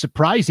just as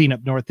surprising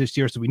up north this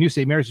year, so we knew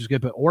St. Mary's was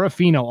good, but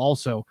Orofino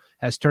also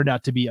has turned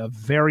out to be a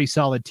very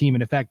solid team.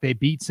 And in fact, they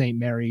beat St.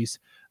 Mary's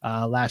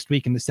last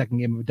week in the second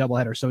game of a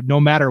doubleheader. So no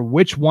matter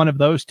which one of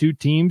those 2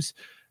 teams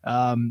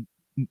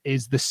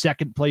is the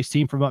 2nd place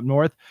team from up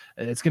north,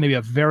 it's going to be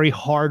a very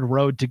hard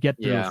road to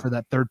get through for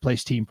that 3rd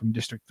place team from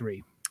District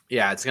 3.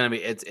 Yeah,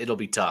 it'll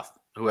be tough,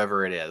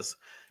 whoever it is.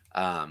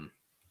 Like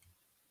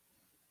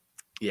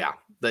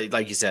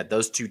you said,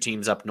 those 2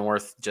 teams up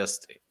north,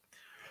 just a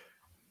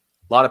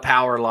lot of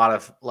power, a lot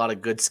of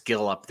good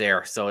skill up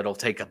there. So it'll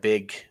take a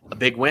big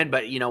win.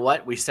 But you know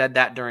what? We said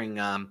that during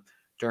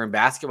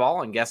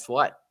basketball, and guess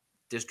what?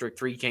 District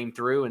 3 came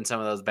through in some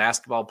of those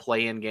basketball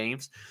play-in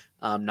games,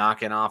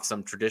 knocking off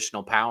some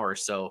traditional power.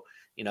 So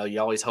you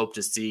always hope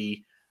to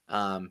see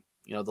the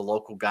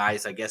local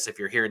guys. I guess if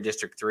you're here in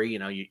District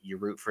 3, you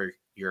root for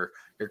your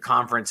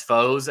conference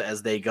foes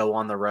as they go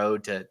on the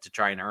road to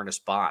try and earn a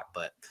spot.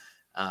 But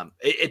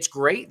it's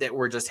great that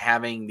we're just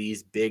having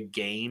these big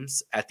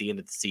games at the end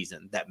of the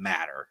season that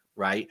matter,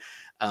 right?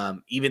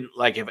 Even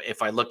like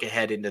if I look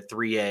ahead into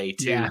 3A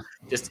too,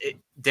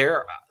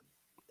 there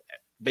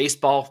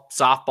baseball,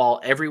 softball,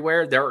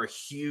 everywhere, there are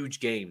huge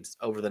games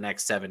over the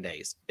next 7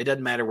 days. It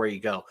doesn't matter where you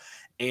go.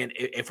 And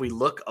if we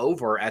look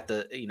over at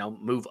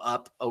move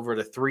up over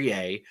to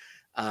 3A,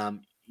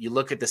 you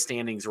look at the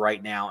standings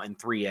right now in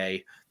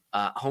 3A,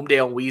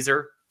 Homedale and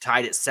Weiser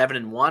tied at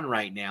 7-1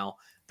 right now.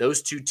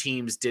 Those 2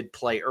 teams did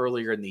play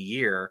earlier in the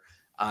year.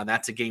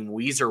 That's a game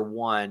Weiser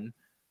won,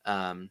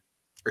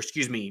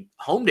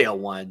 Homedale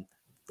won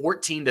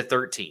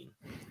 14-13,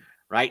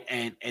 right?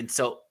 And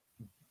so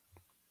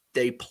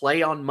they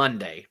play on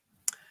Monday,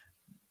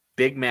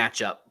 big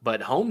matchup.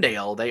 But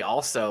Homedale, they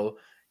also,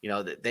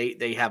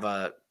 they have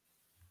a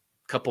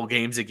couple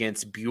games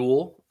against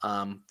Buell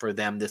for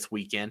them this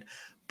weekend.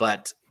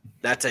 But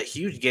that's a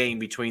huge game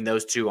between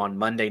those two on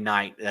Monday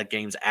night. That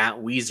game's at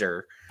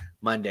Weiser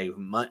Monday,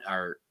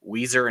 or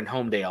Weiser and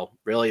Homedale.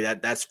 Really,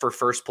 that's for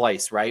first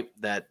place, right?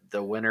 That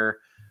the winner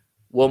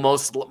will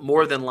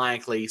more than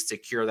likely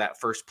secure that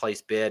first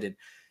place bid. And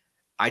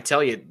I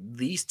tell you,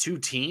 these two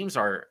teams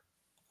are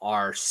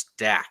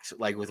stacked,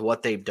 like with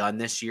what they've done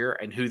this year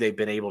and who they've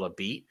been able to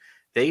beat.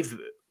 They've,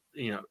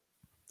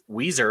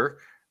 Weiser,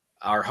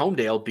 our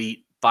Homedale,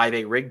 beat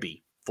 5A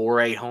Rigby,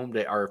 4A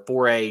Homedale, or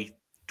 4A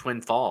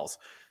Twin Falls.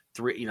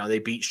 They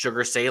beat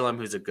Sugar Salem,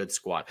 who's a good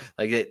squad.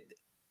 Like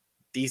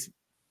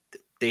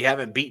they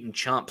haven't beaten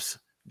chumps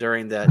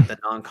during the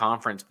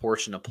non-conference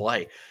portion of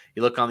play.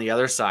 You look on the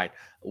other side,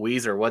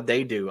 Weiser, what'd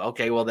they do?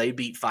 Okay, well, they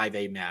beat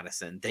 5A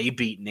Madison. They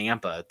beat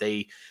Nampa.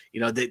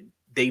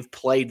 They've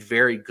played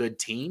very good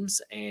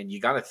teams, and you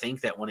got to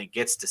think that when it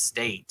gets to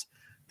state,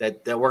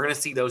 that we're going to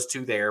see those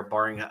two there,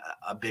 barring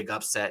a big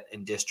upset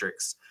in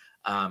districts,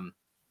 and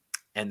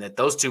that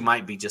those two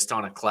might be just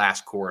on a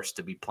class course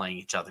to be playing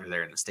each other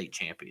there in the state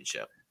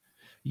championship.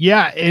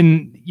 Yeah,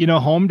 and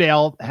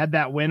Homedale had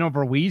that win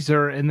over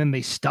Weiser, and then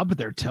they stubbed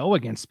their toe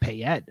against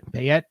Payette.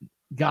 Payette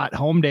got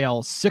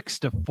Homedale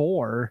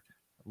 6-4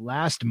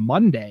 last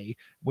Monday,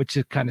 which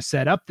has kind of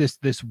set up this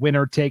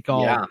winner take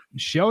all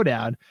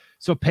showdown.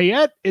 So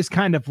Payette is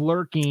kind of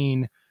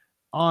lurking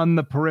on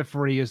the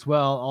periphery as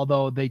well,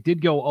 although they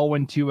did go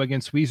 0-2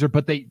 against Weiser,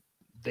 but they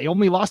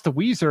only lost to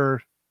Weiser,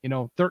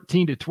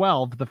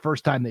 13-12 the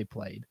first time they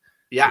played.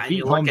 Yeah, and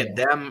you look at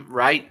them,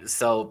 right?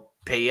 So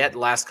Payette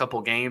last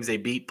couple games, they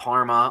beat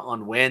Parma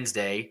on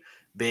Wednesday.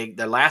 Big.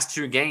 The last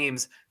two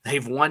games,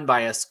 they've won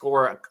by a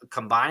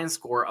combined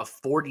score of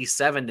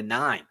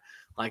 47-9.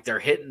 Like, they're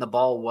hitting the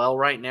ball well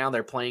right now.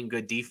 They're playing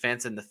good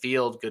defense in the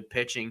field, good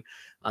pitching.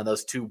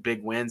 Those two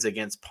big wins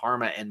against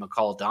Parma and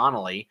McCall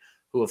Donnelly,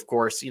 who, of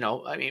course, they're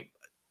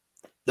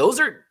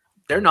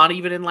not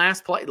even in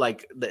last place.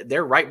 Like,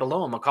 they're right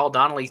below them. McCall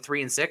Donnelly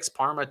 3-6,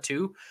 Parma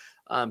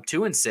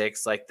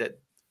 2-6. Like that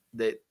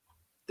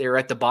they're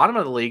at the bottom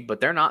of the league, but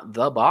they're not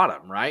the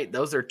bottom, right?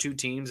 Those are two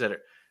teams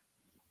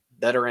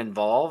that are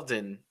involved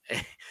and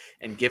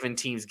giving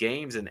teams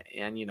games, and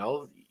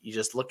you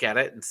just look at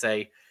it and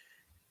say,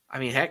 I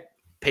mean, heck,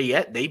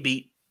 Payette, they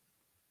beat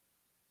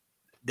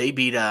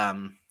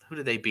who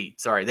did they beat?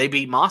 Sorry, they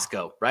beat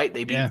Moscow, right?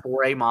 They beat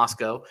 4A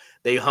Moscow.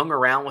 They hung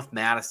around with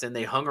Madison.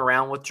 They hung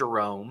around with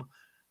Jerome.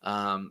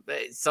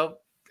 So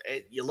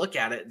you look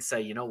at it and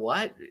say, you know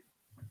what?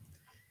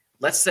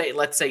 Let's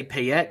say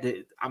Payette.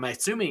 I'm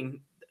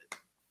assuming.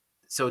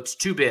 So it's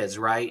two bids,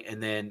 right?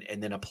 And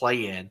then a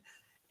play-in.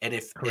 And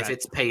if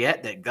it's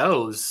Payette that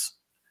goes,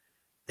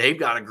 they've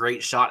got a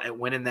great shot at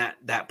winning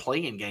that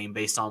play-in game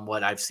based on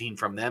what I've seen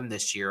from them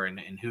this year and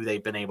who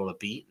they've been able to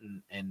beat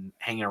and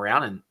hanging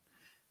around and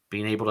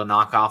being able to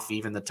knock off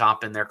even the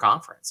top in their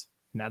conference.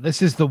 Now,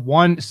 this is the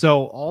one.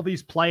 So all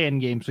these play-in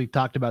games we've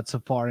talked about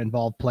so far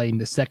involve playing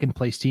the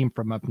second-place team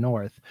from up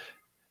north.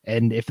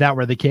 And if that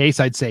were the case,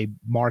 I'd say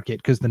mark it,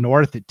 because the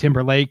North at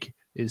Timberlake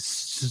is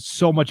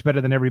so much better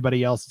than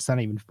everybody else. It's not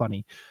even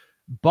funny.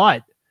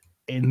 But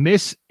in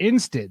this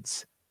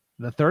instance,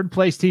 the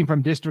third-place team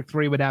from District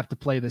 3 would have to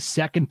play the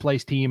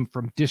second-place team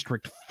from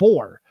District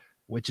 4,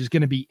 which is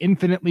going to be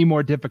infinitely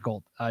more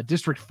difficult.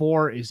 District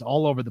 4 is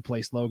all over the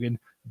place, Logan.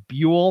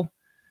 Buell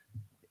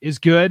is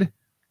good.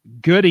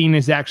 Gooding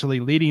is actually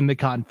leading the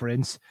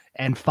conference,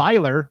 and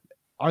Filer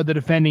are the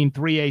defending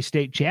 3A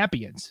state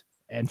champions.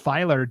 And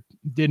Filer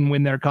didn't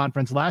win their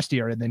conference last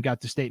year and then got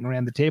to state and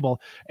ran the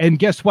table. And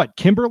guess what?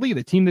 Kimberly,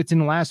 the team that's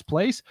in last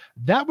place,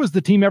 that was the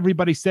team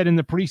everybody said in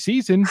the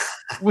preseason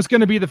was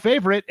going to be the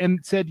favorite, and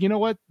said, you know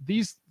what?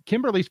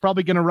 Kimberly's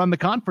probably going to run the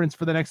conference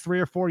for the next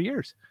 3 or 4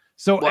 years.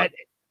 So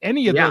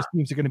any of those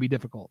teams are going to be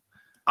difficult.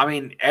 I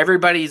mean,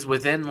 everybody's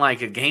within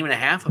like a game and a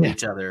half of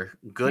each other.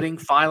 Gooding,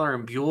 Filer,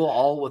 and Buell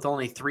all with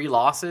only 3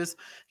 losses.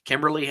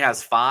 Kimberly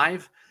has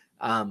 5.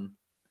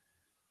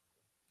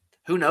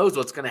 Who knows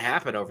what's going to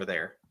happen over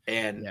there?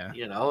 And,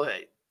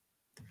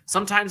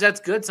 sometimes that's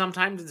good.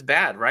 Sometimes it's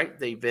bad, right?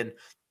 They've been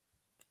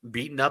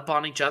beaten up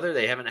on each other.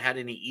 They haven't had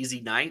any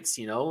easy nights.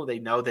 They know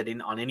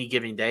that on any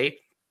given day,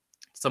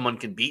 someone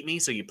can beat me.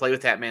 So you play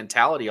with that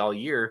mentality all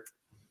year.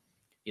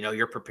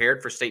 You're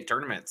prepared for state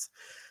tournaments.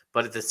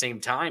 But at the same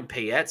time,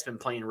 Payette's been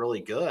playing really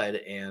good.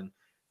 And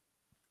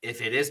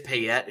if it is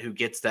Payette who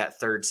gets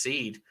that 3rd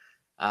seed,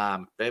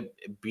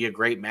 it'd be a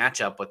great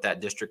matchup with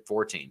that District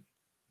 4 team.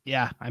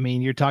 Yeah, I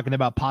mean, you're talking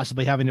about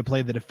possibly having to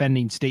play the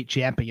defending state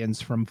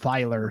champions from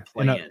Filer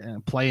in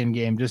a play-in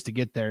game just to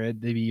get there.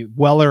 It'd be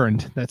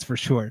well-earned, that's for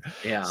sure.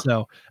 Yeah.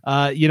 So,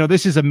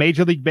 this is a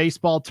Major League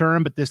Baseball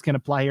term, but this can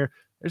apply here.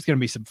 There's going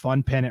to be some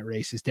fun pennant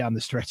races down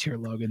the stretch here,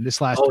 Logan, this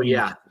last week.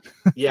 Yeah.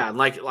 Yeah,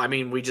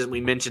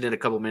 we mentioned it a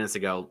couple minutes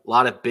ago. A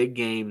lot of big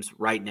games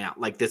right now,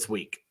 like this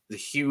week. The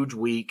huge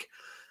week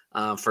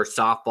for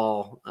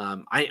softball.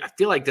 I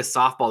feel like this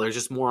softball, there's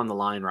just more on the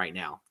line right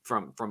now.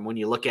 From when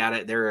you look at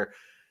it,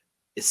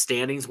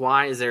 standings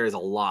wise, there is a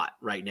lot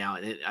right now.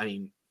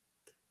 And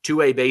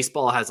 2A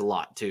baseball has a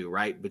lot too,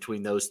 right?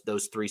 Between those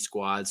three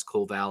squads,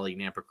 Coal Valley,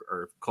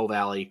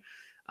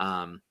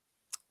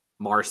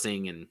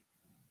 Marsing, and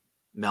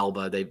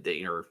Melba,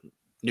 they are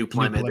New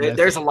Plymouth.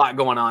 There's a lot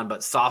going on,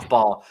 but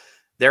softball,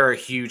 they're a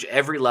huge.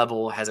 Every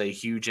level has a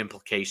huge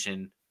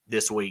implication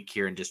this week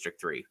here in District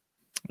 3.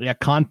 Yeah,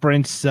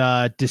 conference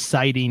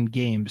deciding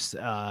games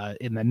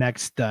in the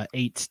next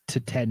 8 to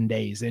 10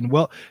 days, and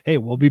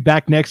we'll be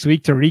back next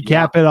week to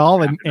recap it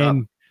all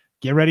and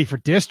get ready for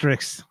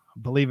districts.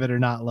 Believe it or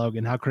not,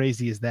 Logan, how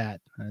crazy is that?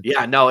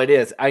 Yeah, no, it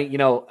is.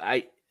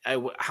 I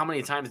how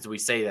many times do we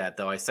say that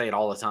though? I say it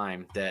all the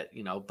time that,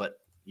 but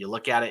you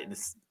look at it and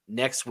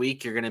next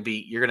week you're going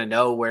to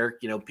know where,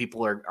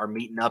 people are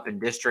meeting up in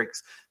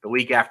districts. The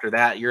week after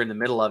that, you're in the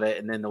middle of it.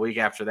 And then the week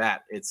after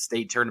that, it's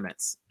state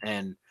tournaments.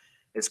 And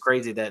it's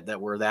crazy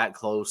that we're that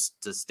close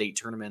to state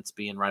tournaments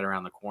being right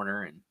around the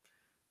corner.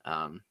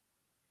 And,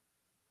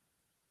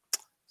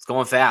 it's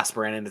going fast,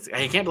 Brandon.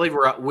 I can't believe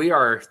we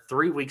are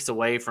 3 weeks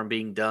away from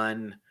being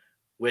done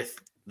with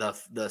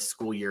the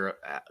school year,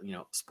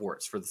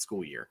 sports for the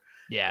school year.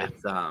 Yeah.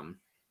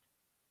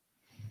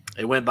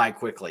 It went by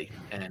quickly,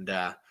 and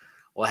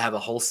we'll have a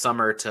whole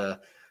summer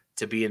to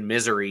be in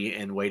misery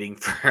and waiting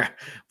for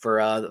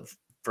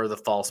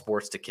the fall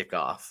sports to kick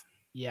off.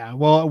 Yeah,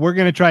 well, we're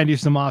going to try and do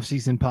some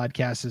off-season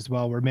podcasts as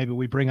well, where maybe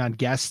we bring on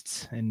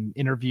guests and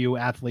interview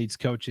athletes,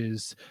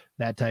 coaches,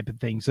 that type of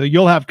thing. So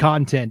you'll have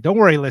content. Don't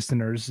worry,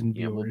 listeners and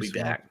viewers. We'll be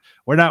back.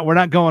 We're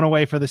not going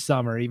away for the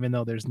summer, even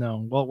though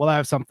we'll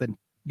have something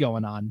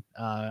going on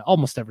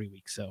almost every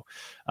week. So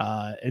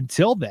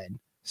until then,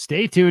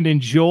 stay tuned.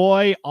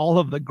 Enjoy all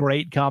of the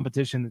great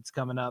competition that's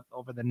coming up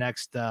over the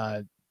next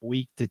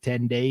week to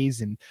 10 days.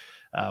 And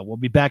we'll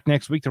be back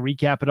next week to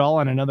recap it all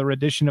on another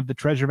edition of the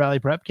Treasure Valley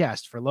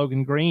Prepcast. For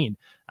Logan Green,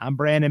 I'm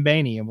Brandon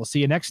Baney, and we'll see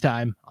you next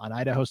time on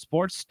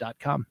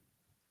IdahoSports.com.